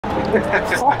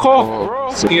Fuck off, bro.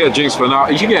 You can get drinks for now.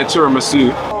 You can get a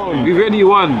tiramisu. We've already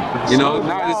won. You know,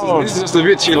 now this is just a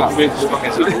bit chill. Not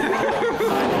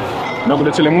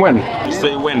gonna tell him when. You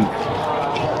say when.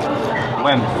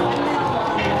 When?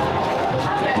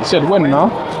 You said when, no?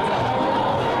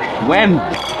 When?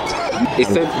 He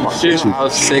said you should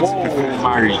have sex before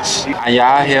marriage, and you're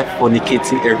out here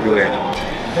fornicating everywhere.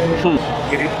 I'm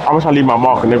just trying to leave my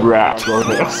mark on everywhere I go.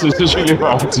 That's literally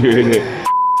what I'm doing it.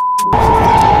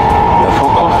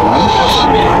 Fuck off, man.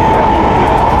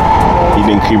 You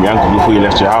didn't cream your ankle before you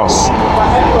left your house.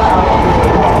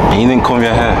 You didn't comb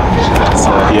your hair.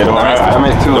 So, yeah, don't worry.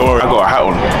 Don't worry, I got a hat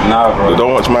on. Nah, bro.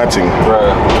 Don't watch my thing. Bro.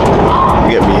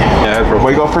 You get me? Yeah, bro. But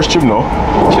you got a fresh trim, no?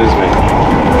 Cheers, mate.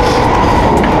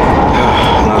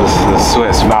 No, the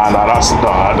sweat. Nah, that's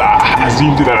nah. I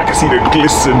zoomed in and I can see the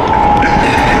glisten.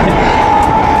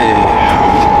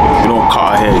 You don't cut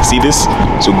our hair. You see this?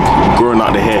 So growing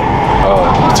out the hair.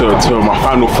 To my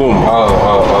final form.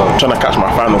 I'm trying to catch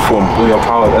my final form. All your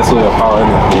power. That's all your power,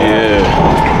 isn't it? Yeah.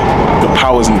 The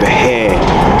power's in the hair.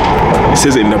 It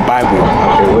says it in the Bible.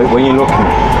 Okay, when you looking?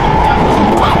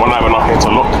 When I'm not here to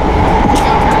look.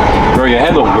 Bro, your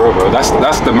head don't grow, bro. That's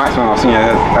the maximum I've seen your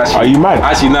head. Actually, are you mad?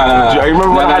 Actually, nah. Do you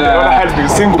remember when I had the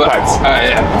single pads?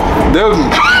 Yeah.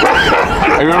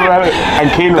 I remember I had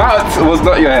and Kano. That was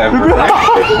not your hair, bro.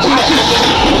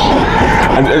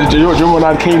 And do you remember when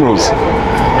I had Kanos?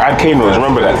 I had Kanos,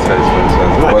 remember that?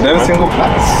 But them single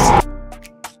pads.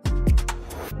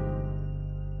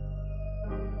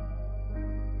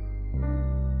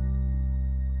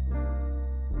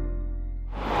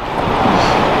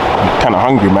 Kinda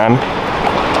hungry, man.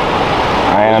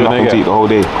 I ain't had nothing to eat the whole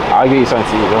day. I'll get you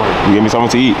something to eat, don't worry. You give me something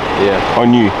to eat? Yeah.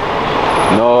 On you?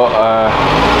 No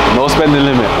spending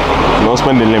limit. No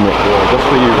spending limit. Yeah, just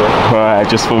for you, bro. Alright,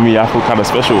 just for me, I feel kinda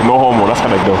special. No homo, that's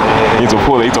kinda dope. You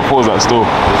need to pause that store.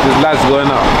 This lad's going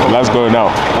out. Lad's going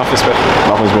out. Nothing special.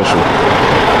 Nothing special.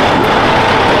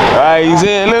 Alright, he's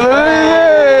here. Look.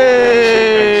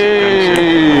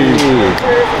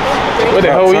 Where the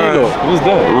hell were you, though? Who's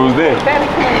there? Who's there?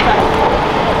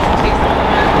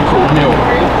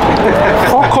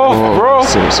 Fuck off, bro.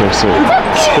 Sit.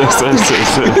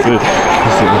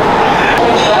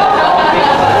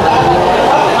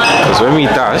 Because when we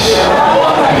dash,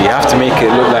 we have to make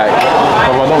it look like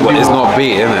it's not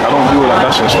bait, innit? I don't do all that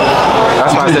dashing stuff.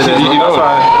 That's why I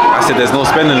said there's no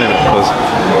spending limit, because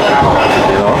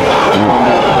you know.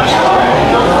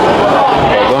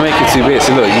 Don't make it too big.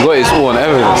 See, look, you got his all on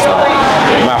evidence now.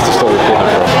 You might have to stop recording,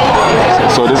 bro.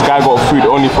 So this guy got food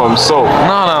only for himself.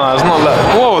 No, it's not like.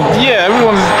 Well, yeah,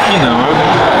 everyone's, you know,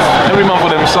 every month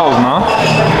for themselves, no?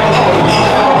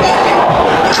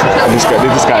 And this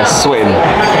guy is sweating.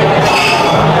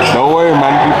 Don't worry,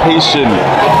 man. Be patient.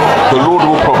 The Lord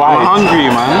will provide. I'm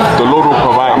hungry, man. The Lord will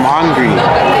provide. I'm hungry.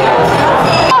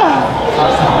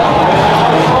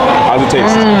 How's it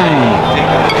taste?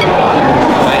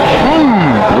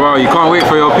 Bro, you can't wait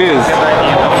for your peers.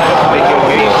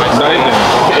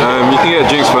 You can get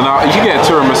drinks for now. You can get a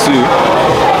tiramisu.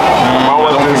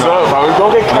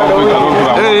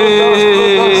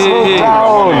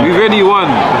 We've already won.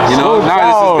 You know,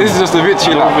 now this is just a bit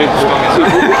chill.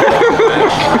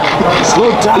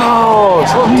 Slow down.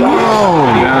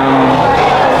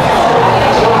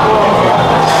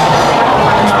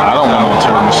 I don't want no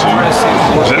tiramisu.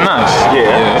 Is it nice?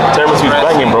 Yeah. Tiramisu's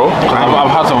banging, bro.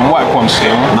 I've had some white ones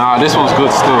still. Nah, this one's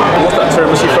good still. What's that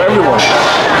tiramisu for everyone?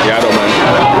 Yeah, I don't mind.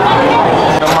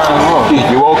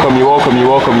 You're welcome. You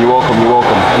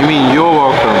mean you're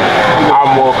welcome?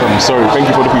 I'm welcome. Sorry. Thank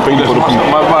you for the food.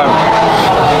 My bad.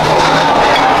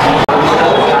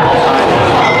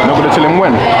 Not gonna tell him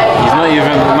when.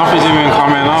 Nothing's even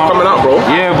coming out. It's coming out, bro.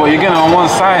 Yeah, but you're getting on one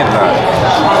side, like.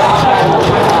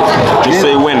 Just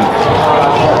say when.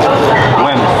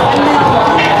 When?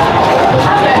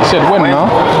 You said when, no?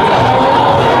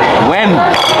 When?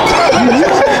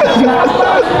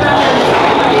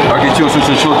 Okay, chill with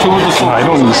the sauce. I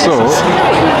don't need sauce.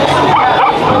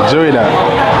 Enjoy that.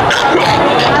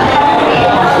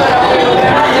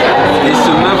 They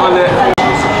should never let.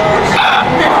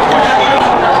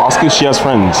 Ask if she has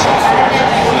friends.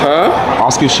 Huh?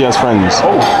 Ask if she has friends.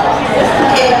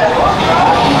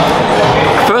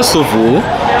 First of all,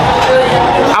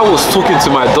 I was talking to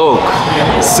my dog,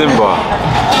 Simba.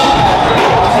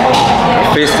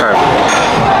 FaceTime.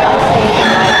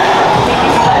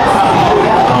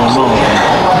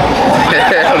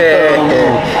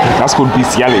 That's called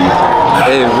bestiality.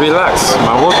 Hey, relax,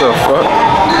 man. What the fuck?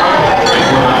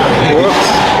 What?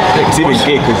 It's even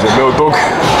gay because it's a little dog.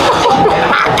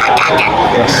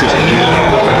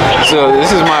 So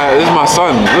this is my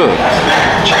son. Look,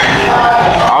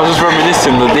 I was just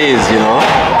reminiscing the days, you know.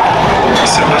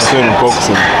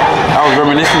 Boxing. I was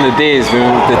reminiscing the days,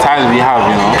 the times we have,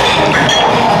 you know.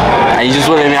 And you just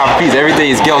won't let me have peace. Every day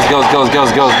is girls, girls, girls,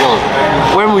 girls, girls, girls.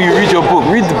 When will you read your book?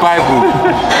 Read the Bible.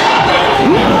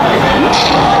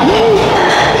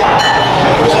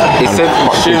 It said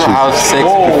you shouldn't have sex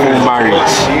before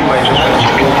marriage.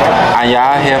 And you're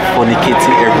out here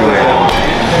fornicating everywhere.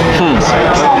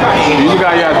 You look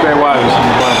at you as bad wives.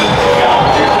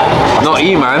 Not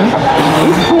Eman.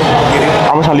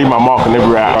 I'm trying to leave my mark on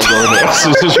everywhere I go in it.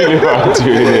 It's just really hard to do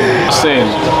it. Saying.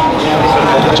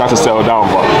 Try to settle down,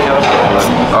 but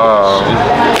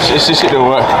it's just shit don't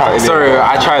work out. Sorry,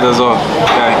 I tried as well.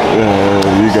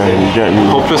 You get me.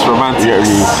 Hopeless romantics. You get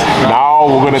me. Now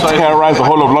we're gonna terrorize the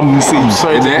whole of London City.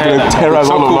 We're gonna terrorize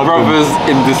all of London. Brothers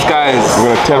in disguise.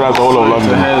 We're gonna terrorize the whole of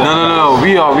London. No.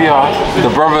 We are the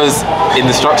brothers in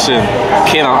destruction.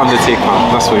 Kane and Undertaker.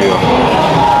 That's what we are.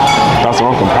 That's the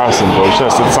wrong comparison, bro. You should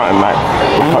have said something like.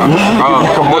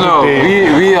 No.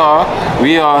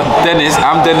 We are Dennis.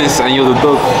 I'm Dennis, and you're the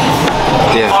dog.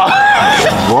 Yeah.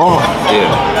 What?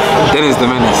 Yeah. Dennis the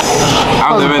menace.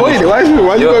 I'm the menace.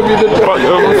 Why you gonna be the dog?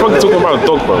 You're fucking talking about a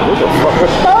dog, bro. What the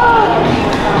fuck?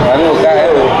 I know, guy.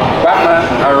 Batman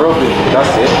and Robin.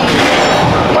 That's it.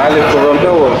 My little Robin.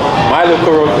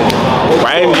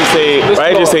 Why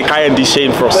didn't you say Kai and D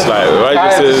Shane Frost? Like, why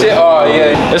did you say? Oh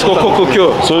yeah. Let's go Coco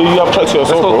Cure. So you have checked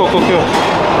yourself, bro? Let's go Coco Cure.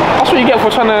 That's what you get for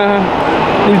trying to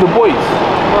leave the boys.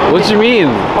 What do you mean?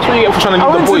 That's what you get for trying to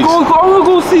leave the boys. I want to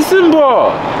go see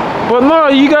Simba. But no,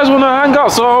 you guys want to hang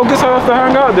out, so I guess I have to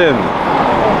hang out then.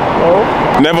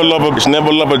 Never love a bitch,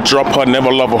 never love a dropper,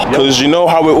 never love her. Because you know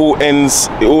how it all ends.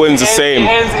 It all ends the same. It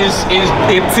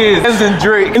ends in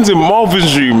Drake. It ends in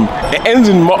Marvin's room. It ends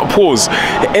in pause.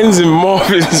 It ends in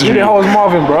Marvin's room. You know how was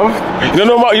Marvin, bro? You don't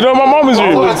know my Marvin's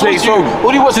room.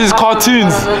 What do you watch his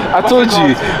cartoons? I told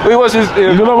you. What do you watch his?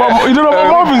 You don't know about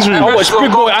Marvin's room. I watch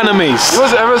big boy animes. He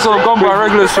was an episode of Gone by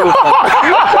Regular Show.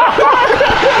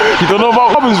 You don't know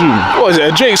about Marvin's room. What is it?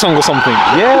 A Drake song or something?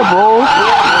 Yeah, bro.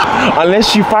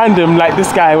 Unless you find him like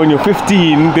this guy when you're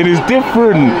 15, then it's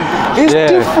different. It's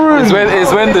different.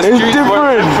 It's when the streets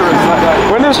different.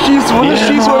 When the streets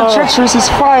were treacherous, it's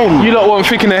fine. You lot weren't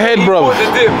thick in the head, bro.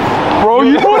 Bro,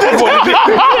 you bought the dip.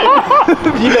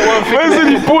 You lot weren't thick in the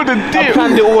head. You bought the dip. I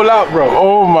planned it all out, bro.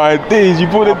 Oh my days, you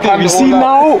bought the dip. You see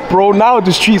now, bro, now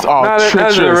the streets are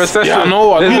treacherous. There's a recession. Yeah,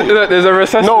 no, there's a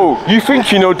recession. No, you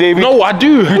think you know, David. No, I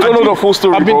do. You don't know the full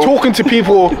story, I've been talking to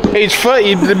people age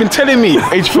 30, they've been telling me.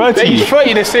 Age 30? Age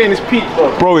 30, they're saying it's peak,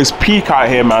 bro. Bro, it's peak out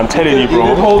here, man. I'm telling you,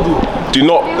 bro. Do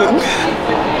not.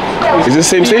 Is it the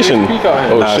same station?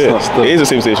 Oh Nah, shit. it's not It is the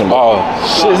same station. Oh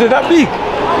shit, is it that big?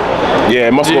 Yeah,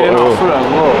 it must go.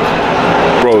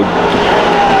 Bro.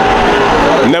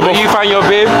 Never. When you find your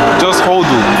babe, just hold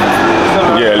her.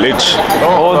 Yeah, lich.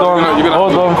 Hold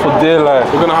on for dear life.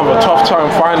 We're gonna have a tough time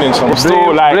finding some.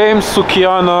 Blame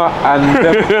Sukiana and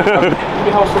them.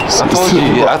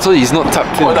 I told you he's not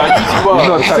tapped in. He's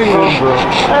not tapped in, bro.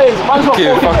 Hey,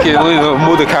 Fucking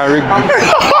Mordecai Rigby.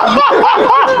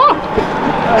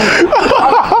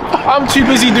 I'm too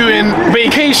busy doing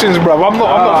vacations, bro. I'm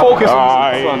not focused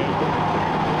on this, son.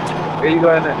 Where you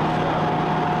going there?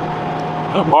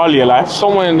 All your life.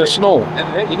 Somewhere in the snow.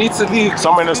 You need to leave.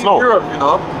 Somewhere in the snow. Europe, you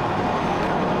know.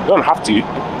 You don't have to.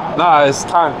 Nah, it's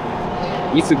time.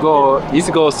 You need to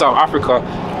go South Africa.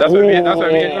 That's where me and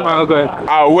Eman are going.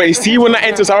 Wait, see when I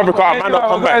enter South Africa, I might not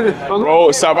come back.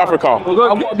 Bro, South Africa. I've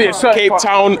got a bit of Cape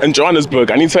Town and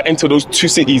Johannesburg. I need to enter those two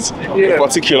cities in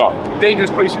particular.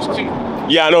 dangerous places too.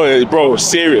 Yeah, I know, bro,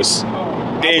 serious.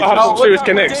 I have some serious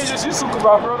connects.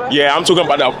 Yeah, I'm talking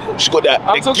about that. She got that.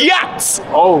 The gyats.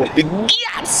 Oh, the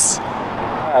gyats.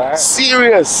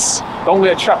 Serious. Don't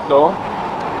get trapped though.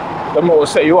 Them will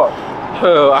set you up.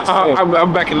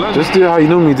 I'm back in London. Just do how you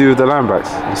normally do with the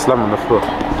linebacks. You slam on the floor.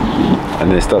 And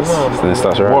then it starts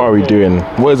right. What are we doing?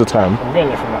 What is the time? I'm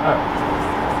getting it from the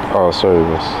app. Oh, sorry,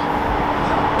 boss.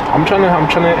 I'm trying to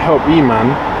help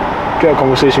Eman get a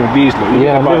conversation with these.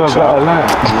 Yeah, live a better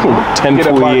life.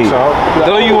 10:48.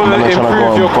 Don't you want to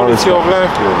improve your quality of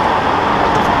life, bro?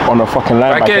 On a fucking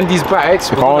linebacker. By getting these backs,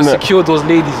 we're going to secure those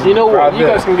ladies. You know what? You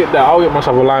guys can get that. I'll get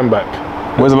myself a line back.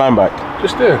 Where's the line back?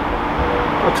 Just there.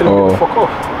 I'll tell him to fuck off.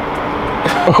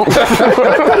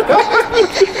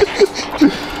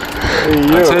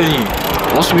 I'm telling you,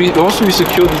 once we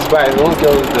secure these backs, those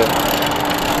girls there.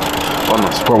 on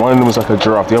us. Bro, one of them looks like a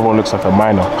giraffe, the other one looks like a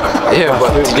minor. Yeah,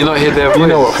 but did you not hear their voice? You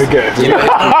know what? Forget it.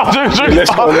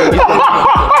 Let's go.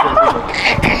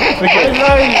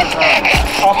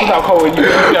 After that call,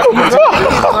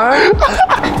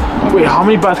 wait, how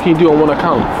many bats can you do on one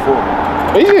account?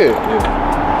 4. Is it? Yeah.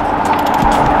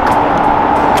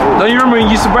 Don't you remember you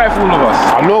used to buy it for all of us?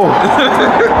 I know.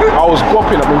 I was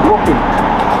guapping. I've been guapping.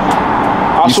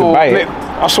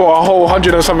 I saw a whole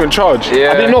 100 and something charge.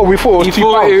 Yeah. I didn't know. We thought it was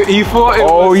 £2. He thought it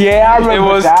was. Oh yeah, I remember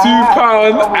it was that.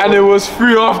 £2 and it was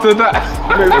free after that.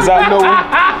 Was that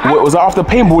was that after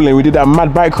paintballing? We did that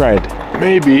mad bike ride.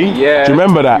 Maybe. Yeah. Do you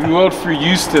remember that? We rode through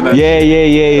Houston. And yeah.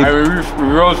 And we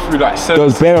rode through like 7. There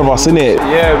was bare of us, innit?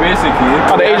 Yeah, basically.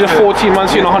 At the age of 14, man,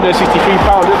 seeing £163.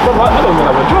 I don't even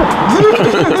have a job.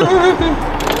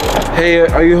 Hey,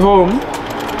 are you home?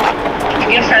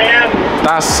 Yes, I am.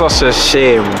 That's such a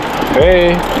shame.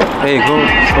 Hey, go.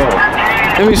 Stop.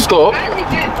 Let me stop.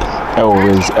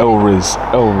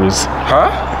 Elriz. Huh?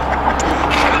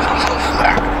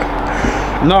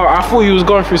 No, I thought you was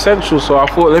going through Central, so I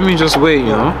thought let me just wait, you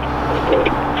know.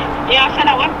 Yeah, I said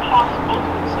I went past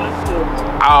Central.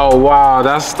 Oh wow,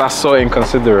 that's so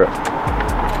inconsiderate.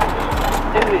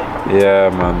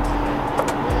 Yeah, man.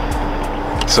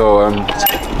 So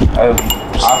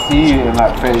I'll see you in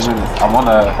like 30 minutes. I'm on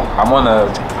a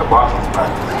bus.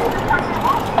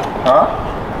 Huh?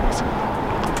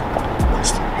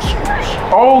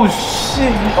 Oh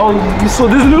shit! Oh, you saw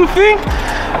this little thing?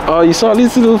 Oh, you saw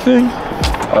this little thing?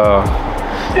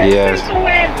 Yeah.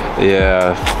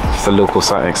 Yeah, it's a local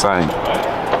something exciting.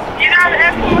 You know the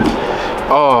airport?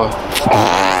 Oh,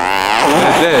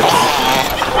 they're dead.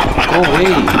 Go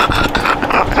away.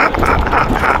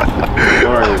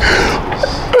 Sorry.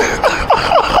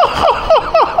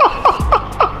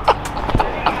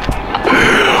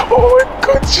 Oh my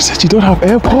god, she said you don't have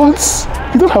AirPods?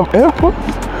 You don't have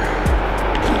AirPods?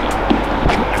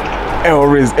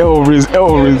 Elriz. See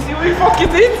what you fucking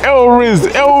did? Elriz.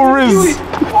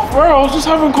 Bro, I was just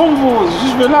having convos.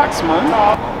 Just relax, man.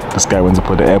 This guy went to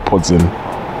put the AirPods in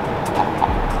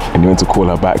and he went to call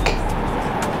her back.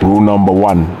 Rule number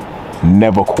 1,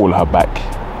 never call her back.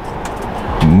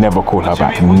 Never call her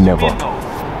back, never.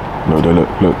 No, look.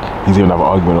 He's even have an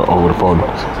argument over the phone.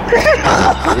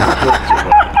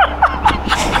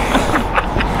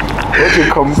 What'd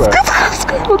you come back? This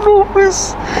guy got no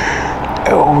wrist.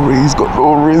 Elri's got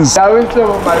no wrist. That was some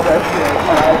of my best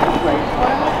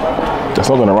That's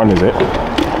not gonna run, is it?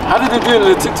 How did they do it in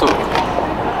the TikTok?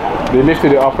 They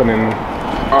lifted it up and then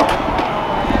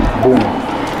boom.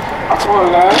 I told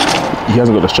her that. He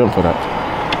hasn't got the strength for that.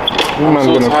 This man's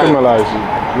gonna criminalize you.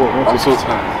 I'm so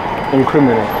tired.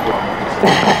 Incriminate.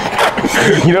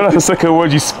 You know that's the second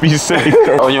word you say.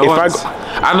 On your ones.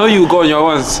 I know you go on your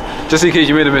ones, just in case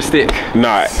you made a mistake.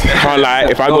 Nah, can't lie.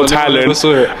 If I go Thailand,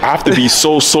 I have to be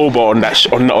so sober on that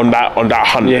on that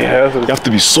hunt. Yeah, you have to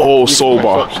be so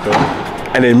sober.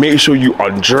 And then make sure you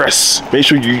undress. Make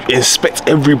sure you inspect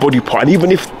every body part, and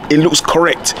even if it looks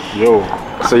correct. Yo.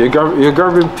 So you're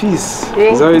grabbing peace.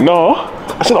 No,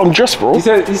 I said undress, bro. He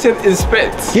said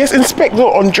inspect. Yes, inspect,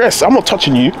 not undress. I'm not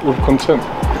touching you. With consent.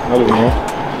 I don't know.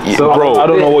 Yeah, So, bro, I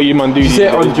don't know what you man do. You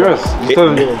said undress.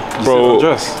 Bro,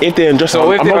 undress. if they undress,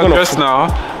 So if I'm they not undress now,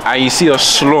 and you see a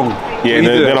schlong. Yeah,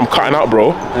 then I'm cutting out,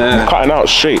 bro. I'm cutting out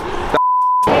straight.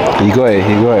 He got it.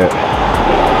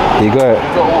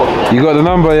 You got the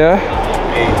number, yeah?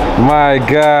 My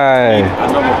guy.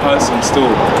 Another person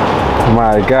still.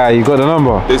 My guy, you got the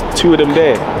number? There's 2 of them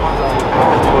there.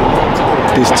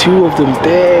 There's 2 of them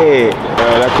there.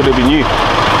 That could have been you.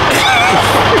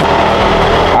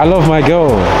 I love my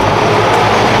girl.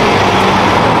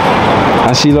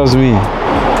 And she loves me.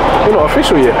 You're not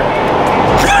official yet.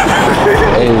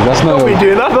 Hey, that's not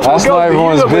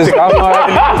everyone's business.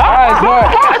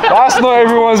 That's not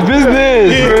everyone's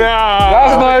business.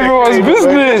 That's not everyone's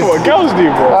business. That's what girls do,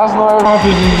 bro. That's not everyone's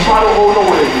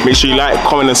business. Make sure you like,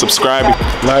 comment, and subscribe.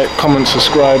 Like, comment,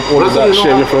 subscribe, all of that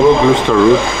shit.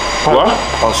 What?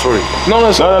 Oh, sorry. No,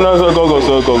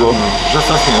 Go.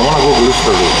 Just asking, I want to go Gloucester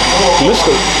Road.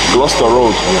 Gloucester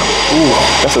Road. Yeah. Ooh,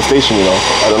 that's a station, you know.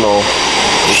 I don't know.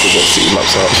 We should get city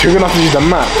maps out. You're gonna have to use the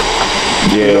map.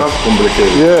 Yeah.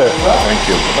 Complicated. Yeah. Thank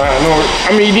you. No,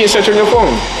 I mean, you didn't search on your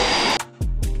phone.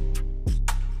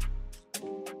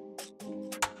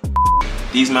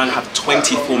 These men have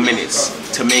 24 minutes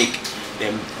to make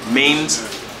their mains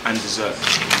and dessert.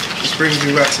 This brings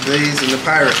me back to days in the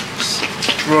Pirates.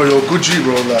 Bro, you're a good G,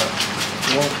 bro, like,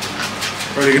 you know?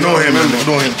 Bro, they know him, man, they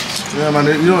know him. Yeah, man,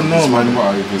 you don't know, man.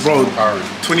 Bro,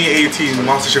 2018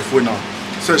 MasterChef winner.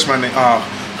 Search my name,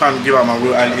 can't give out my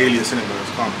real alias, innit, bro,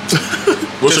 it's calm.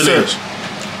 What's your name?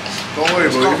 Don't worry,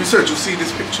 bro. If you search, you'll see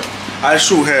this picture. I have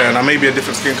short hair and I may be a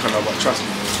different skin color, but trust me.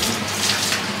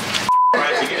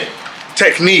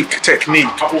 Technique.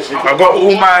 I've got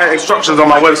all my instructions on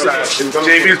my website.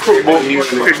 JB's Cookbook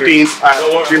 15 at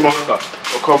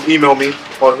gmail.com. Email me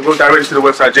or go directly to the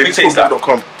website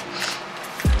jbscookbook.com.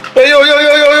 Hey, yo.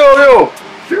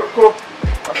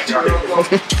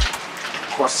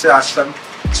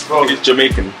 It's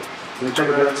Jamaican.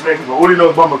 Jamaican, but all you know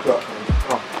is bumper cut.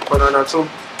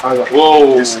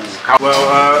 Whoa.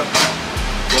 Well,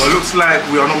 it looks like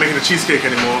we are not making a cheesecake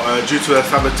anymore due to a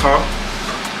saboteur.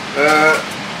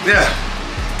 Yeah.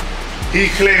 He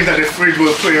claimed that the fridge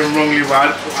was put in wrongly,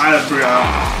 but I had 3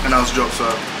 announced drops, so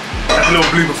that's a little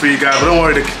blooper for you guys. But don't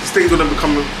worry, the steak's gonna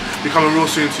become real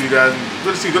soon to you guys.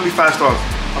 You're gonna see, it's gonna be 5 stars.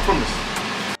 I promise.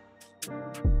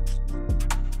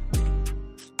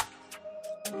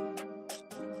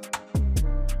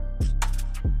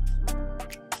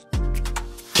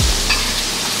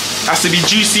 Has to be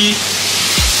juicy,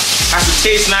 has to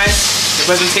taste nice, the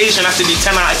presentation has to be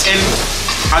 10 out of 10.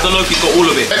 I don't know if he's got all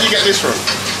of it. Where did you get this from?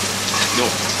 No.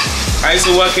 I used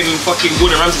to work in fucking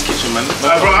Gordon Ramsay's kitchen, man. Bro,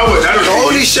 I would. The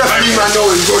only chef you man know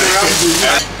is Gordon Ramsay.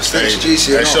 Steak's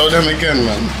juicy. Hey, show them again,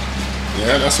 man.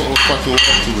 Yeah, that's what we're fucking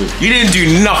working with. You didn't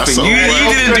do nothing. You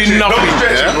didn't do nothing.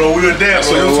 Yeah, bro, we were there,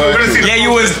 bro. Yeah,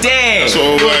 you was there.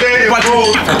 So we're there, But bro.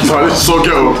 Sorry, this is so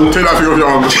ghetto. Take that thing off your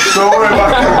arm. Don't worry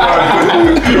about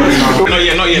it. Not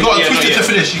yet. You got to twist it to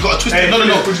finish. You got to twist it. No.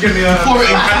 Could you give me a... Pour it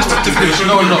in, twist it to finish.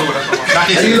 No. That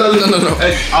is it. No.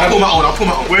 I'll pull my own.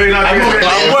 Where are you not? I'll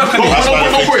work on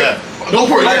it.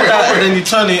 Don't pour it. And then you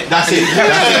turn it. That's it.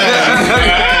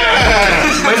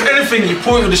 But if anything, you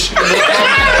pour it with the shit.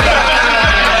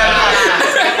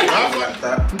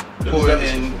 Pour it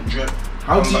in.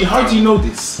 How do you know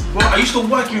this? Well, I used to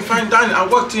work in fine dining. I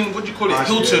worked in, what do you call it,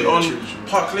 Hilton on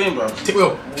Park Lane, bro. Tip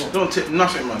well. Don't tip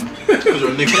nothing, man. Because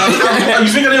you're a nigga. You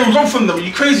think I didn't run from them?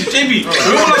 You crazy, JB? I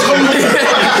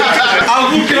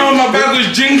was walking on, my bag was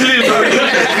jingling, bro.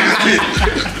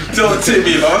 Don't tip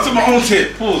me, bro. I took my own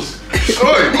tip. Pause.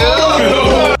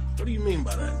 What do you mean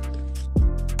by that?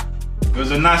 It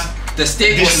was a nice... the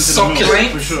steak was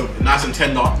succulent. For sure. Nice and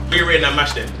tender. You rating that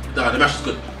mash then? Nah, the mash is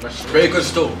good. Very good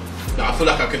still. Nah, I feel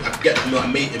like I could get the meal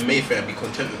in Mayfair and be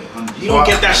content with it. You don't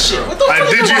get that shit. What the fuck? I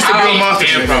did used to be on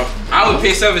MasterChef, bro. I would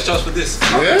pay service charge for this.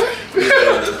 Yeah?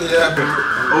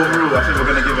 Overall, I think we're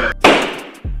gonna give it.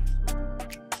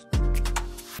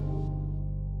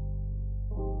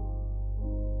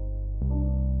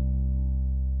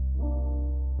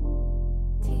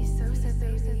 Tea so